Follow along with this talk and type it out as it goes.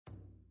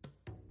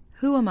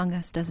Who among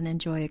us doesn't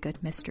enjoy a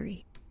good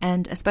mystery?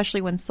 And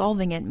especially when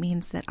solving it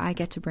means that I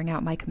get to bring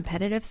out my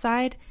competitive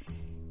side,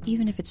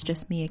 even if it's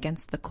just me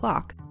against the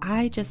clock.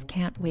 I just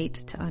can't wait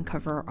to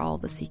uncover all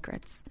the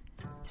secrets.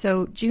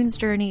 So June's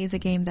Journey is a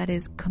game that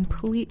is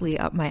completely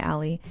up my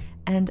alley,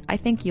 and I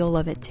think you'll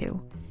love it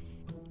too.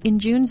 In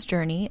June's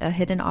Journey, a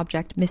hidden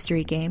object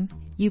mystery game,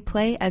 you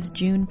play as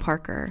June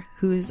Parker,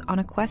 who's on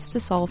a quest to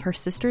solve her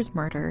sister's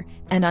murder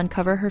and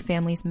uncover her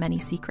family's many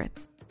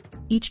secrets.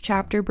 Each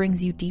chapter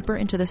brings you deeper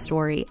into the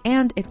story,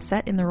 and it's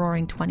set in the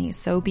Roaring '20s,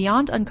 so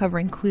beyond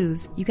uncovering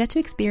clues, you get to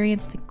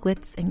experience the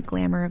glitz and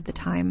glamour of the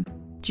time.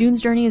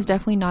 June's Journey is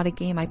definitely not a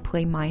game I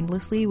play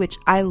mindlessly, which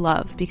I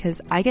love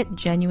because I get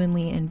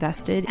genuinely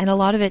invested, and a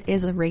lot of it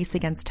is a race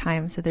against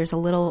time, so there's a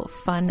little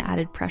fun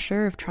added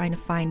pressure of trying to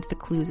find the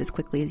clues as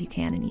quickly as you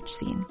can in each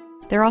scene.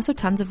 There are also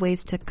tons of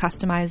ways to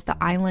customize the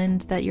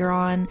island that you're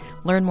on,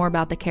 learn more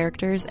about the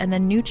characters, and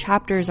then new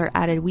chapters are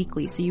added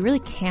weekly, so you really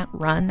can't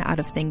run out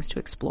of things to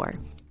explore.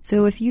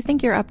 So if you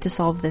think you're up to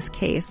solve this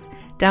case,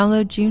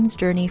 download June's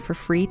Journey for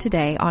free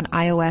today on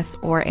iOS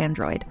or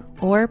Android,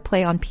 or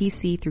play on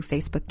PC through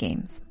Facebook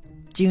Games.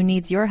 June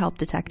needs your help,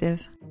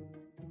 detective.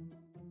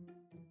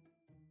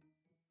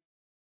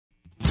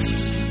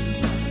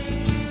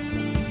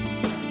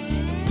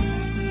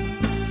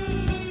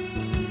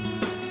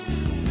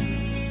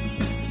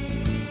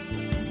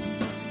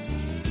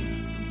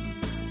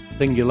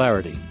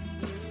 Singularity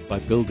by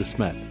Bill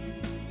DeSmet.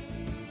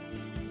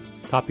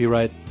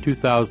 Copyright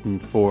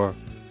 2004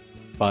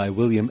 by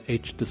William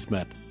H.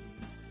 DeSmet.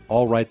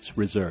 All rights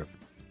reserved.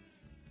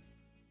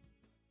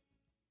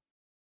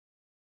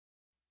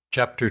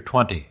 Chapter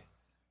 20.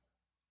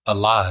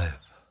 Alive.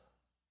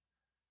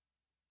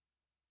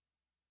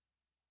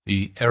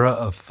 The era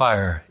of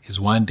fire is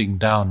winding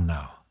down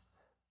now,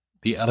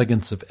 the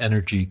elegance of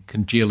energy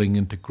congealing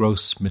into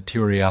gross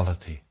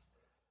materiality.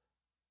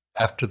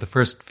 After the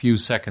first few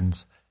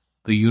seconds,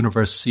 the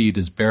universe seed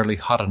is barely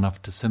hot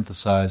enough to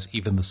synthesize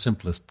even the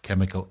simplest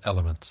chemical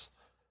elements.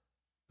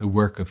 The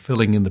work of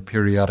filling in the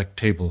periodic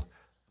table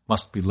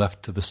must be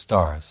left to the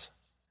stars.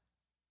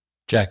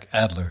 Jack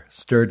Adler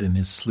stirred in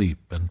his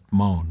sleep and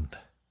moaned.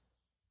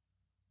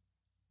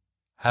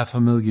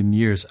 500,000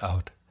 years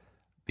out,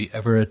 the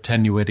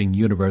ever-attenuating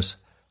universe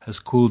has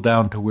cooled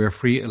down to where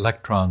free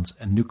electrons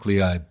and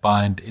nuclei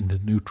bind into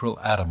neutral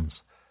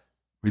atoms,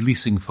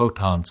 releasing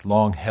photons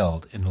long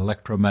held in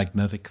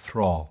electromagnetic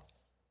thrall.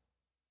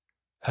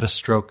 At a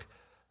stroke,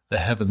 the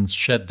heavens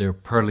shed their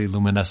pearly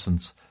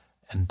luminescence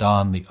and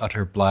don the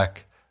utter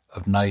black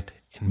of night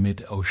in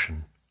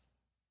mid-ocean.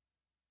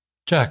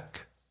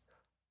 "Jack,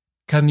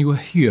 can you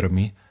hear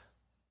me?"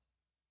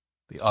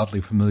 The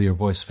oddly familiar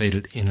voice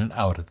faded in and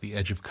out at the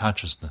edge of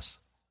consciousness.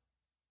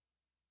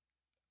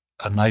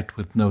 A night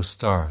with no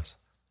stars.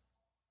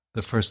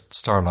 The first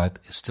starlight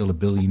is still 1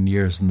 billion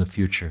years in the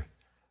future.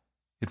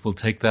 It will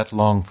take that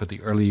long for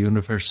the early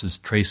universe's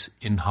trace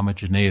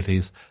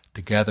inhomogeneities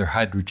to gather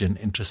hydrogen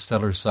into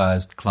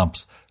stellar-sized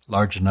clumps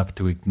large enough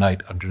to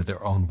ignite under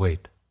their own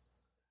weight.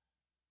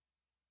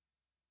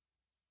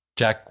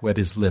 Jack wet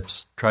his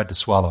lips, tried to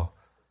swallow.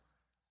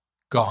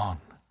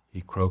 "Gone,"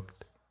 he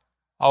croaked.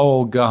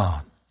 "All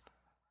gone."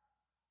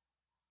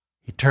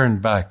 He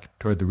turned back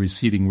toward the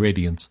receding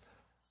radiance,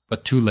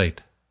 but too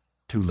late,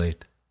 too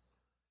late.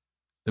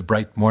 The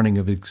bright morning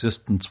of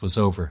existence was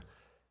over.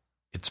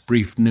 Its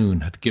brief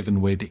noon had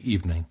given way to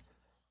evening.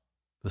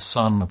 The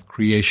sun of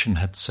creation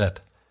had set,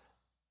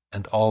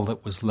 and all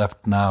that was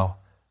left now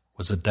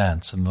was a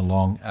dance in the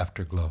long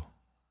afterglow.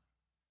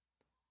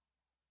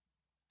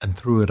 And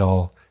through it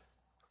all,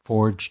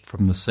 forged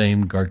from the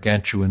same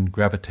gargantuan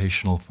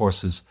gravitational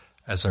forces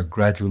as are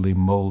gradually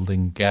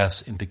molding gas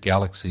into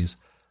galaxies,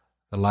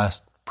 the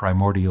last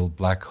primordial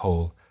black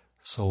hole,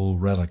 sole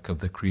relic of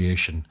the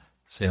creation,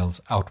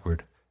 sails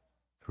outward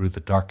through the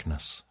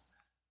darkness.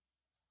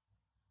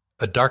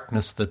 A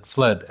darkness that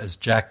fled as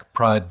Jack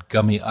pried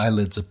gummy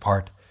eyelids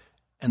apart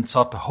and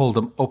sought to hold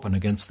them open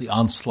against the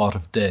onslaught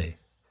of day.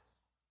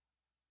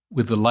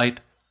 With the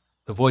light,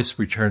 the voice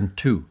returned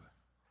too.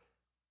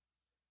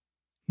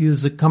 "He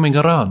is coming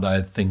around,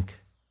 I think,"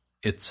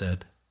 it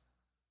said.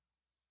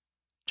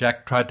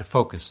 Jack tried to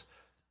focus,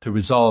 to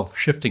resolve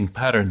shifting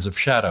patterns of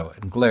shadow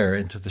and glare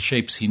into the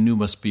shapes he knew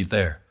must be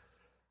there.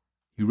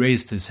 He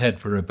raised his head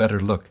for a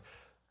better look,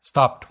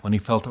 stopped when he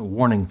felt a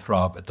warning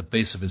throb at the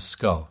base of his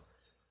skull.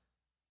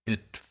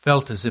 It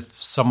felt as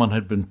if someone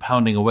had been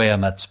pounding away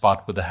on that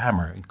spot with a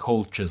hammer and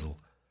cold chisel,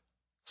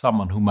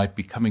 someone who might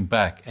be coming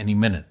back any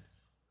minute.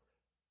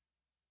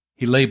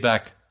 He lay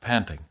back,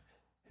 panting,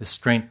 his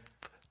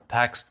strength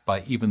taxed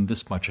by even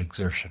this much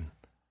exertion.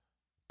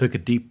 Took a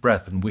deep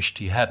breath and wished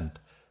he hadn't.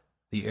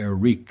 The air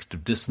reeked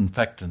of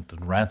disinfectant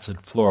and rancid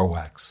floor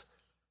wax.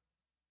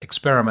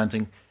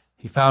 Experimenting,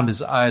 he found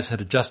his eyes had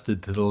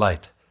adjusted to the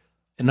light,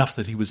 enough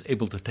that he was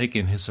able to take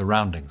in his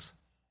surroundings.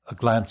 A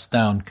glance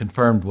down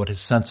confirmed what his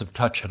sense of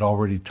touch had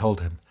already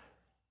told him.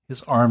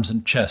 His arms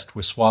and chest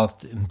were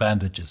swathed in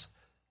bandages,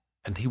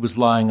 and he was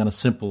lying on a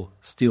simple,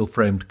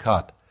 steel-framed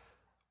cot,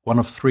 one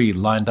of 3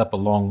 lined up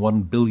along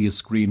one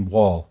bilious green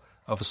wall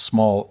of a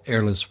small,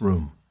 airless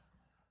room.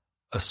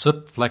 A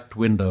soot-flecked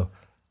window,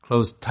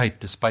 closed tight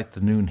despite the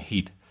noon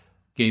heat,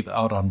 gave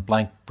out on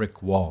blank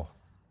brick wall.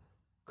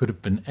 Could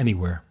have been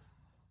anywhere,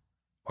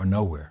 or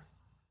nowhere.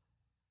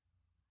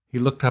 He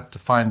looked up to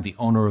find the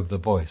owner of the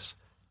voice.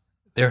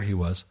 There he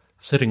was,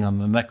 sitting on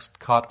the next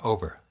cot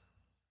over.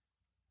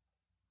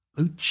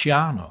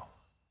 "Luciano,"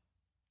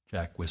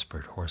 Jack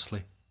whispered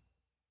hoarsely.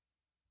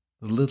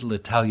 The little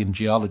Italian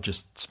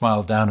geologist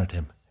smiled down at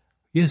him.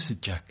 "Yes,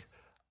 Jack,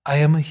 I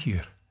am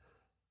here."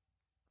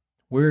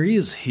 "Where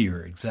is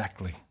here,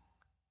 exactly?"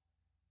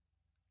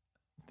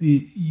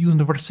 "The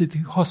University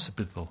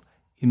Hospital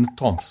in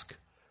Tomsk.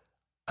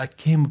 I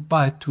came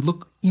by to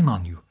look in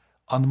on you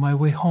on my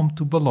way home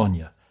to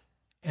Bologna,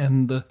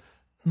 and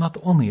not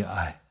only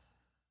I.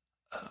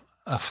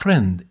 A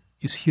friend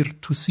is here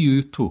to see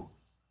you too."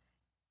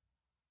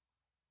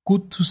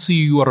 "Good to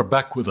see you are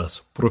back with us,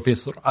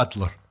 Professor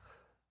Adler."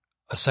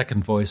 A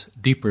second voice,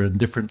 deeper and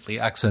differently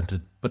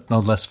accented, but no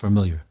less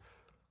familiar.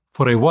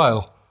 "For a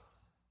while,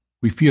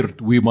 we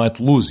feared we might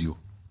lose you."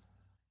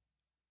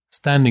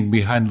 Standing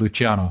behind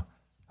Luciano,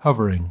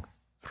 hovering,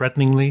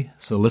 threateningly,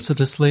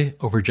 solicitously,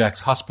 over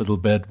Jack's hospital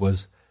bed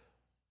was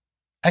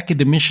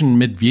Academician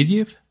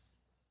Medvedev?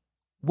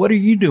 "What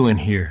are you doing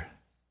here?"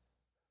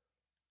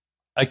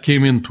 "I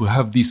came in to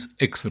have this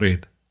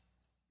x-rayed."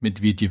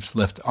 Medvedev's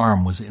left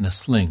arm was in a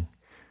sling.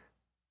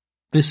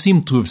 "They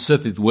seem to have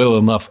set it well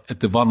enough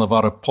at the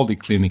Vanavara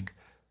Polyclinic,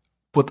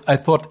 but I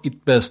thought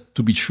it best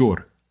to be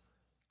sure.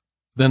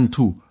 Then,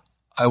 too,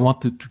 I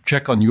wanted to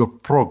check on your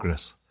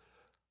progress.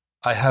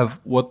 I have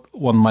what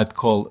one might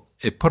call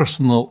a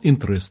personal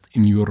interest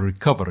in your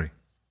recovery."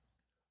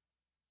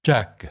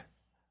 "Jack,"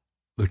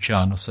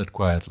 Luciano said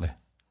quietly,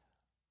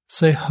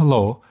 "say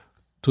hello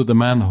to the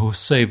man who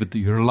saved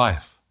your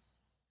life."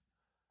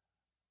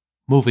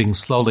 Moving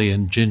slowly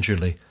and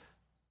gingerly,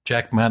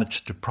 Jack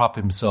managed to prop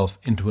himself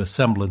into a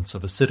semblance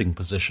of a sitting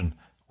position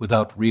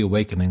without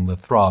reawakening the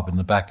throb in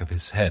the back of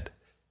his head.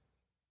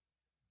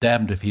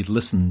 Damned if he'd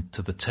listened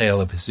to the tale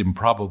of his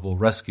improbable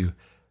rescue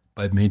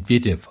by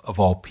Medvedev, of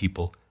all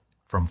people,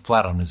 from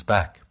flat on his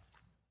back.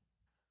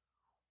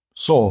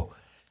 "So,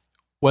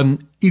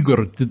 when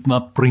Igor did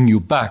not bring you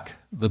back,"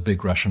 the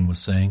big Russian was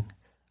saying,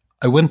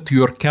 "I went to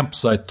your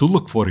campsite to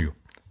look for you.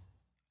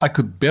 I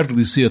could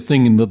barely see a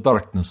thing in the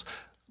darkness,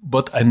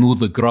 but I knew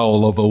the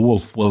growl of a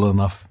wolf well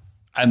enough,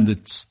 and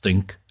its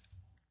stink."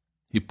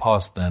 He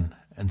paused then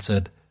and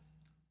said,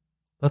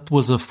 "That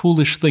was a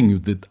foolish thing you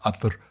did,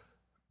 Adler.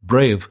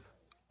 Brave,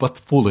 but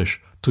foolish,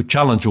 to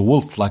challenge a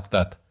wolf like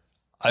that.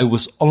 I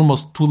was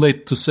almost too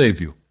late to save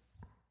you."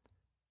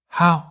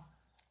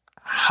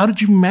 How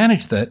did you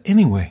manage that,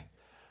 anyway?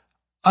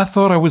 I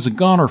thought I was a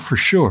goner for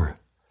sure."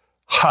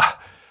 "Ha!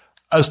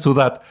 As to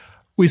that,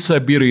 we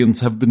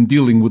Siberians have been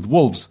dealing with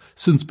wolves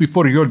since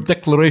before your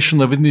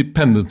Declaration of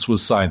Independence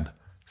was signed.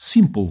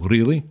 Simple,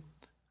 really.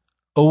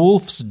 A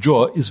wolf's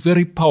jaw is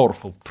very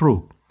powerful,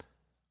 true,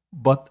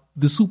 but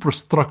the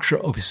superstructure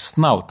of his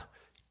snout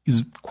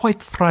is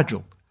quite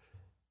fragile.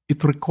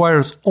 It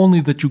requires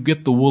only that you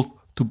get the wolf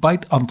to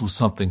bite onto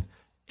something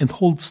and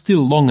hold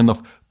still long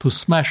enough to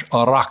smash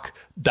a rock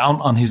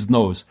down on his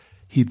nose.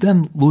 He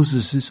then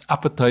loses his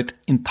appetite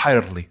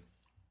entirely."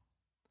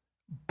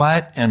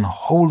 "Bite and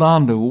hold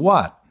on to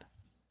what?"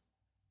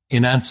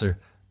 In answer,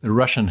 the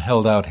Russian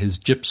held out his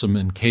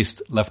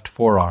gypsum-encased left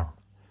forearm.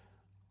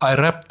 "I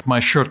wrapped my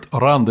shirt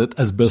around it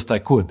as best I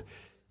could.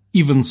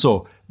 Even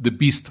so, the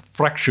beast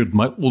fractured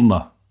my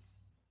ulna."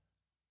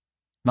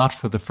 Not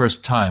for the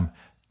first time,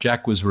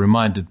 Jack was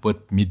reminded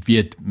what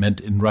Medved meant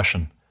in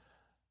Russian.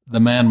 The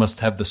man must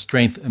have the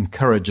strength and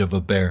courage of a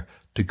bear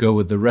to go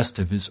with the rest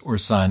of his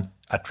ursine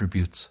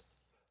attributes.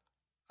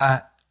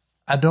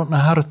 I don't know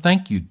how to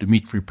thank you,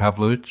 Dmitri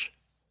Pavlovich,"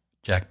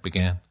 Jack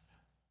began.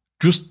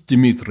 "Just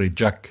Dmitri,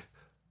 Jack,"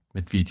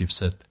 Medvedev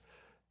said.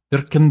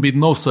 "There can be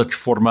no such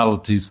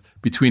formalities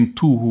between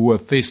two who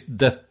have faced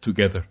death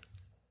together."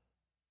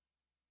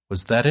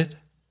 Was that it?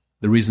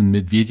 The reason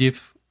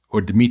Medvedev,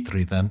 or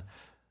Dmitri then,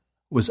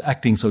 was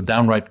acting so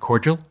downright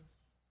cordial?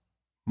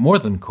 More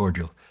than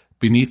cordial.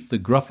 Beneath the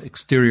gruff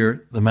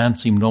exterior, the man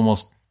seemed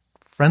almost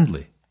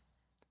friendly.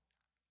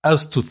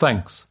 "As to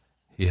thanks,"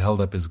 he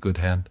held up his good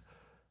hand,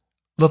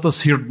 "let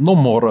us hear no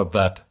more of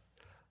that.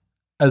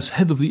 As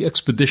head of the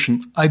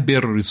expedition, I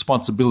bear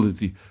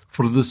responsibility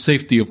for the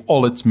safety of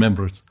all its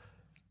members.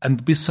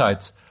 And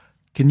besides,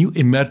 can you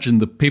imagine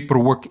the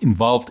paperwork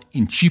involved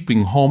in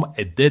shipping home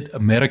a dead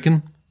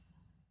American?"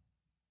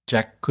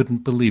 Jack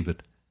couldn't believe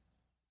it.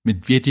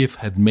 Medvedev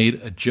had made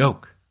a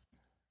joke.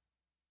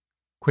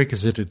 Quick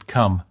as it had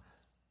come,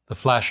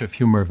 the flash of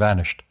humor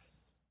vanished.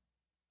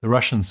 The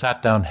Russian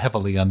sat down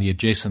heavily on the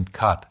adjacent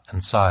cot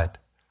and sighed.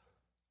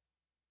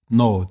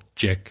 "No,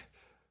 Jack,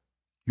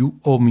 you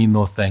owe me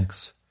no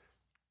thanks.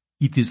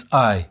 It is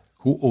I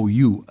who owe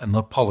you an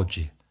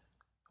apology.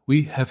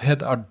 We have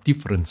had our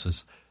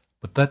differences,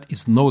 but that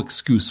is no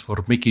excuse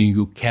for making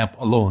you camp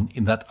alone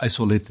in that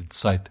isolated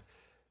site,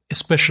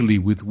 especially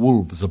with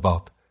wolves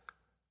about."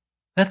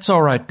 "That's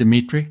all right,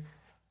 Dmitri.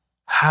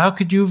 How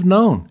could you have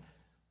known?"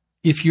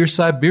 If your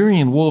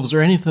Siberian wolves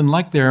are anything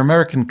like their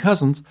American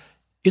cousins,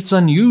 it's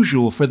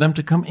unusual for them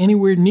to come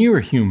anywhere near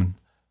a human,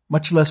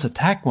 much less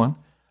attack one.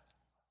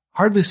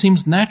 Hardly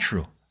seems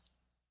natural.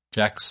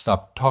 Jack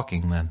stopped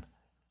talking then,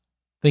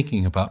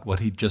 thinking about what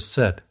he'd just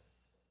said.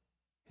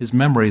 His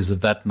memories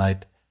of that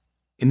night,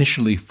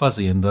 initially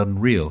fuzzy and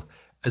unreal,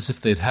 as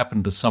if they'd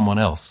happened to someone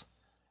else,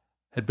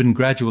 had been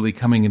gradually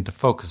coming into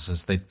focus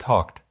as they'd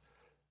talked.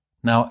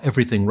 Now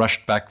everything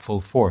rushed back full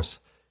force.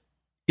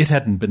 It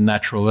hadn't been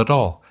natural at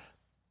all.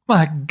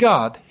 "My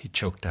God," he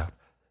choked out.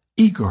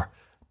 "Igor,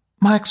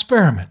 my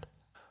experiment."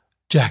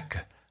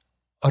 "Jack,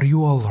 are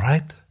you all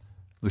right?"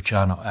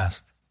 Luciano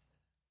asked.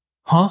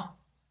 "Huh?"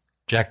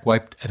 Jack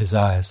wiped at his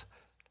eyes.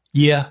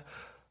 "Yeah,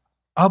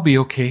 I'll be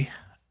okay.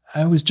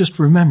 I was just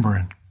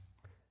remembering."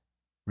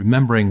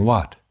 Remembering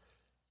what?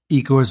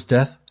 Igor's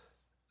death,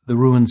 the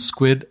ruined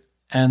squid,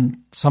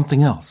 and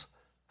something else.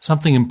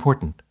 Something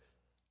important.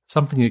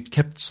 Something that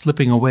kept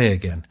slipping away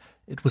again.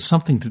 It was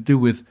something to do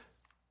with...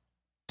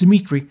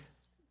 "Dmitri,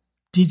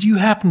 did you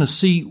happen to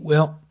see,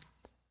 well,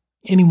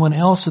 anyone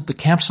else at the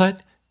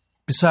campsite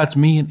besides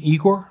me and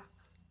Igor?"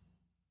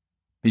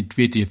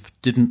 Medvedev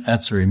didn't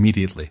answer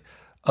immediately.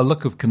 A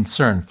look of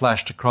concern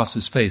flashed across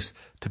his face,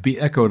 to be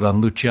echoed on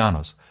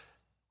Luciano's.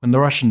 When the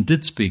Russian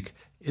did speak,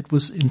 it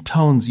was in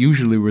tones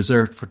usually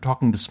reserved for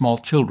talking to small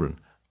children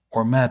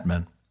or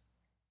madmen.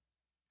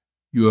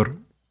 "Your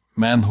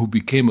man who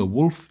became a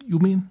wolf, you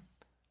mean?"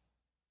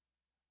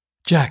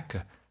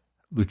 "Jack,"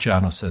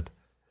 Luciano said,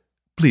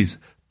 "please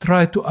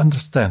try to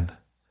understand.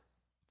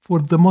 For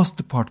the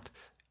most part,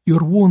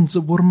 your wounds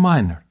were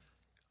minor,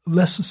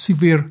 less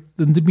severe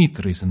than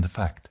Dmitri's, in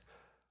fact.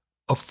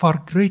 Of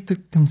far greater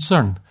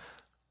concern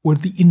were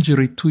the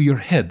injury to your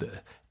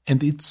head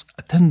and its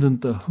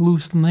attendant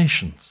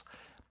hallucinations.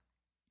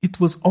 It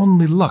was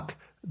only luck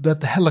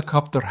that the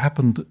helicopter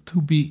happened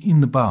to be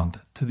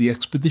inbound to the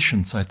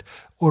expedition site,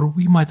 or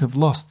we might have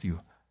lost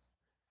you."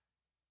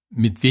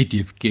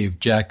 Medvedev gave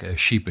Jack a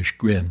sheepish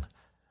grin.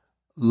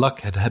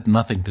 Luck had had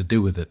nothing to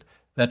do with it.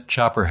 That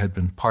chopper had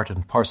been part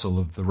and parcel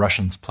of the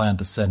Russians' plan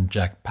to send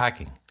Jack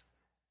packing.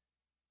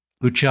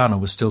 Luciano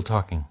was still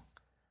talking.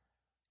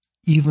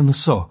 "Even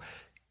so,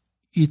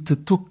 it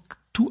took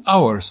 2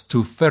 hours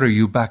to ferry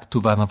you back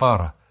to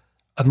Vanavara,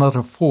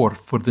 another 4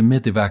 for the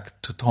medevac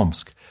to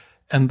Tomsk,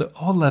 and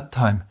all that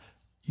time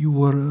you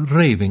were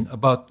raving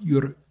about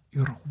your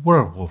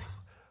werewolf,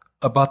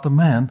 about a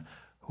man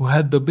who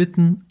had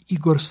bitten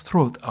Igor's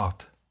throat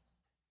out."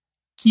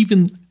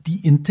 "Given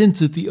the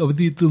intensity of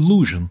the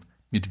delusion,"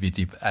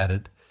 Medvedev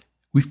added,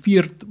 "we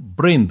feared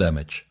brain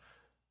damage.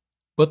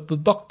 But the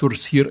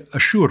doctors here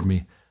assure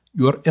me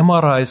your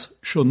MRIs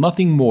show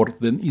nothing more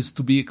than is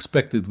to be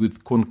expected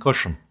with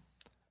concussion."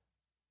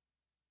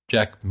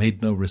 Jack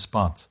made no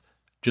response,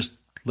 just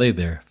lay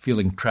there,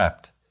 feeling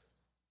trapped.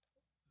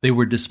 They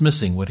were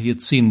dismissing what he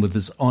had seen with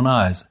his own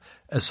eyes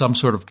as some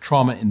sort of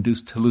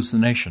trauma-induced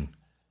hallucination.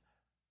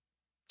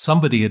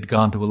 Somebody had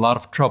gone to a lot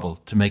of trouble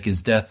to make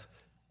his death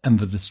and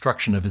the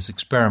destruction of his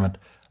experiment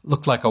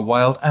look like a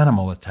wild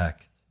animal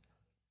attack.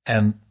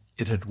 And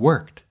it had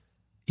worked.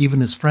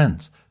 Even his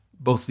friends,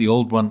 both the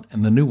old one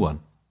and the new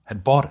one,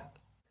 had bought it.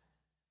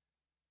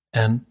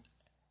 And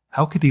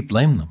how could he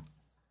blame them?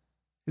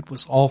 It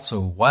was all so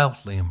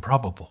wildly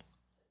improbable.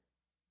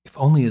 If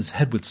only his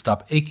head would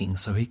stop aching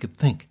so he could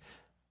think.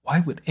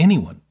 Why would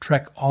anyone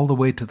trek all the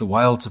way to the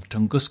wilds of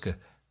Tunguska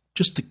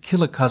just to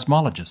kill a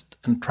cosmologist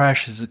and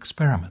trash his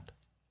experiment?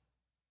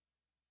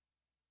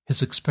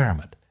 His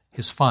experiment,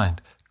 his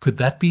find, could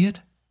that be it?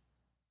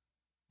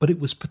 But it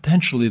was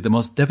potentially the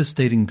most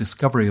devastating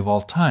discovery of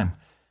all time.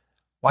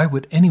 Why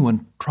would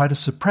anyone try to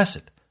suppress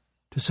it,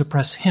 to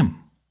suppress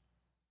him?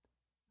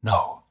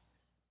 No,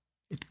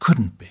 it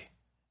couldn't be.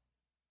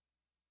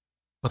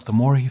 But the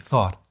more he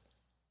thought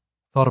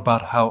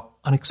about how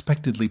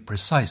unexpectedly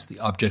precise the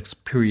object's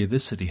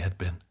periodicity had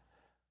been,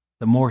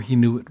 the more he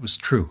knew it was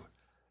true.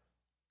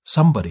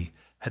 Somebody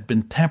had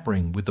been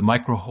tampering with the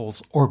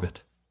microhole's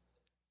orbit.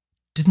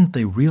 Didn't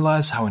they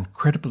realize how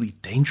incredibly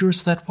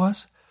dangerous that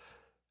was?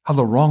 How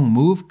the wrong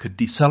move could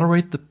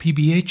decelerate the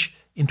PBH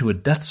into a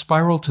death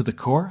spiral to the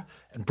core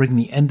and bring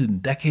the end in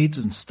decades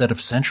instead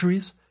of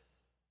centuries?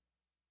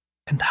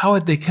 And how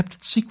had they kept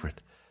it secret?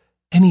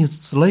 Any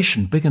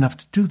installation big enough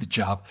to do the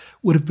job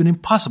would have been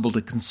impossible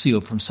to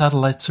conceal from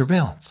satellite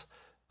surveillance.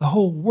 The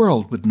whole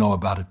world would know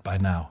about it by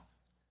now.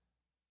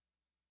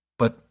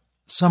 But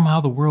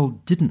somehow the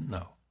world didn't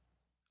know.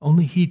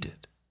 Only he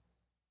did.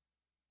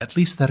 At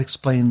least that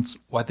explains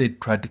why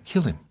they'd tried to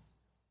kill him.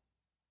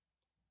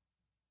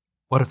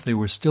 What if they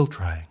were still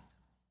trying?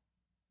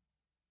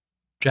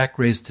 Jack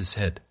raised his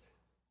head.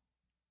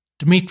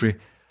 "Dmitri,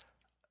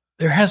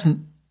 there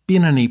hasn't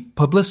been any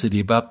publicity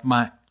about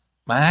my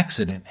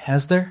accident,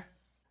 has there?"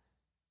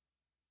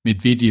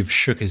 Medvedev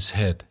shook his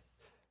head.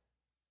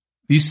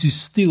 "This is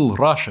still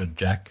Russia,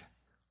 Jack.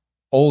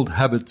 Old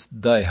habits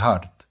die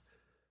hard.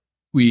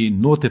 We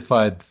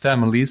notified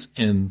families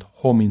and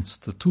home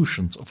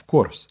institutions, of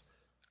course,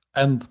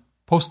 and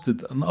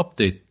posted an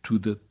update to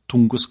the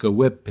Tunguska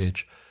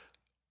webpage,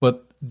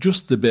 but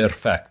just the bare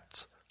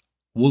facts.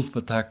 Wolf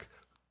attack,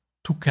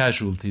 2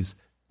 casualties,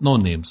 no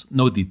names,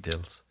 no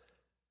details.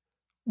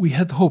 We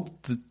had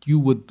hoped that you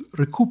would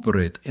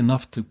recuperate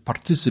enough to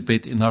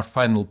participate in our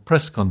final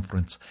press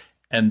conference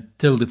and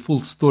tell the full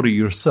story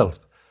yourself.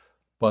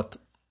 But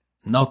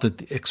now that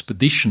the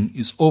expedition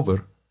is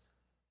over...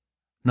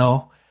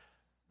 No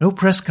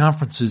press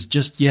conferences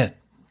just yet,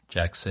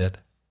 Jack said.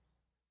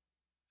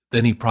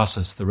 Then he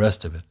processed the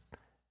rest of it.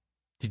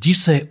 Did you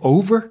say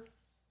over?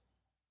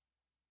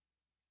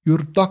 Your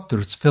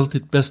doctors felt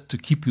it best to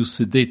keep you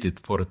sedated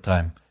for a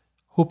time,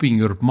 hoping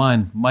your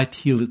mind might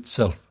heal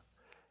itself.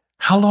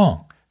 How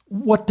long?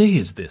 What day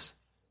is this?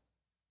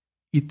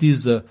 It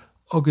is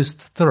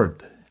August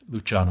 3rd,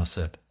 Luciano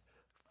said.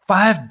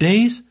 5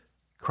 days?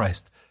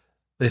 Christ,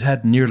 they'd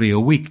had nearly a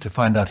week to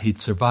find out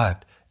he'd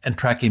survived and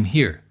track him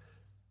here,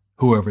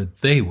 whoever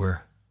they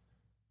were.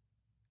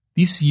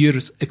 This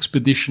year's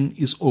expedition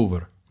is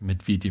over,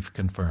 Medvedev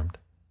confirmed.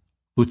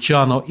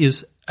 Luciano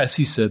is, as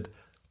he said,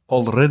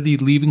 already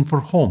leaving for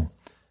home,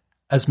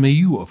 as may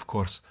you, of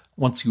course,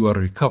 once you are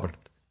recovered.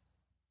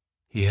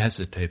 He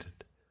hesitated.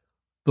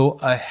 Though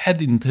I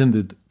had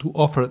intended to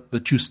offer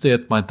that you stay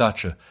at my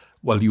dacha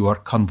while you are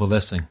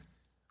convalescing.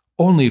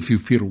 Only if you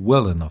feel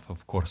well enough,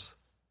 of course.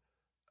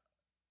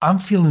 I'm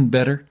feeling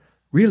better,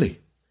 really.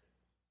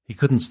 He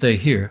couldn't stay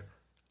here,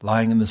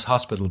 lying in this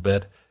hospital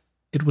bed.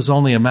 It was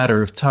only a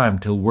matter of time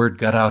till word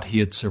got out he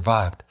had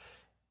survived,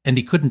 and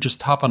he couldn't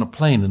just hop on a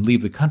plane and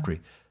leave the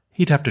country.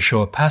 He'd have to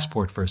show a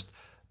passport first.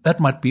 That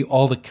might be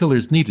all the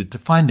killers needed to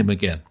find him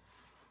again.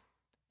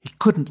 He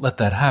couldn't let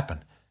that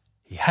happen.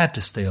 He had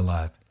to stay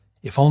alive,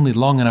 if only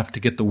long enough to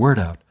get the word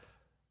out.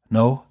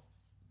 No,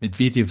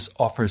 Medvedev's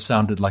offer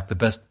sounded like the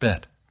best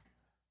bet.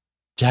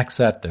 Jack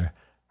sat there,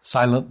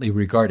 silently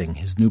regarding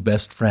his new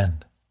best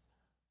friend.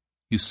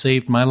 You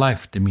saved my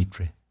life,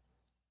 Dmitri.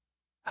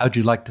 How'd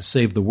you like to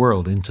save the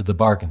world into the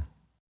bargain?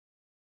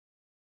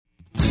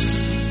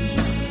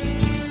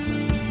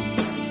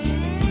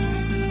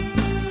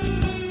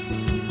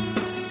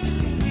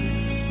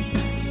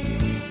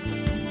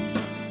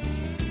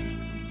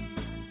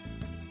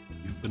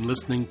 You've been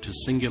listening to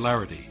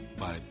Singularity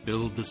by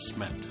Bill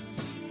DeSmet.